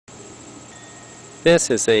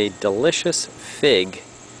This is a delicious fig,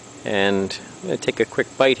 and I'm going to take a quick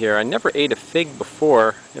bite here. I never ate a fig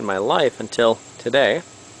before in my life until today.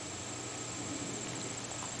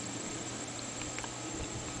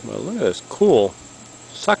 Well, look at this cool,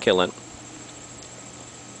 succulent,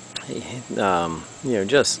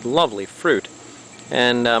 just lovely fruit.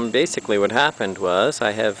 And basically what happened was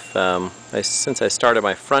I have, since I started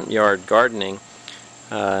my front yard gardening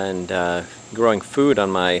and growing food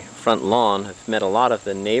on my front lawn, I've met a lot of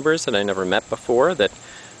the neighbors that I never met before that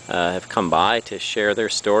have come by to share their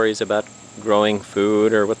stories about growing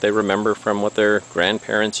food or what they remember from what their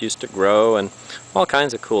grandparents used to grow and all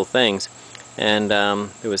kinds of cool things. And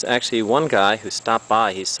there was actually one guy who stopped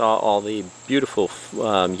by. He saw all the beautiful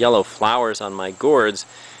yellow flowers on my gourds,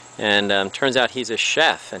 and turns out he's a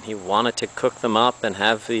chef and he wanted to cook them up and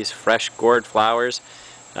have these fresh gourd flowers.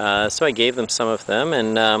 So I gave them some of them,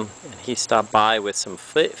 and he stopped by with some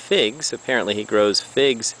figs. Apparently he grows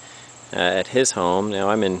figs at his home. Now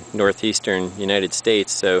I'm in northeastern United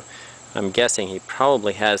States, so I'm guessing he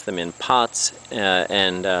probably has them in pots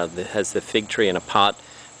and has the fig tree in a pot,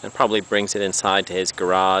 and probably brings it inside to his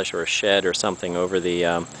garage or a shed or something over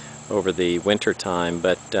the winter time.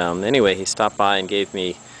 But anyway, he stopped by and gave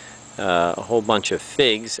me a whole bunch of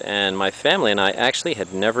figs, and my family and I actually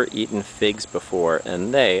had never eaten figs before,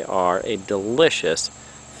 and they are a delicious,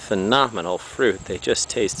 phenomenal fruit. They just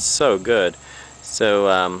taste so good.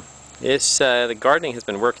 So the gardening has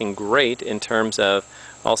been working great in terms of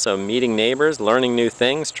also meeting neighbors, learning new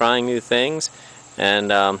things, trying new things, and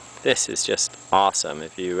this is just awesome.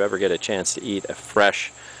 If you ever get a chance to eat a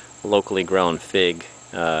fresh, locally grown fig,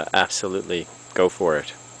 absolutely go for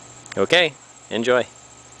it. Okay, enjoy.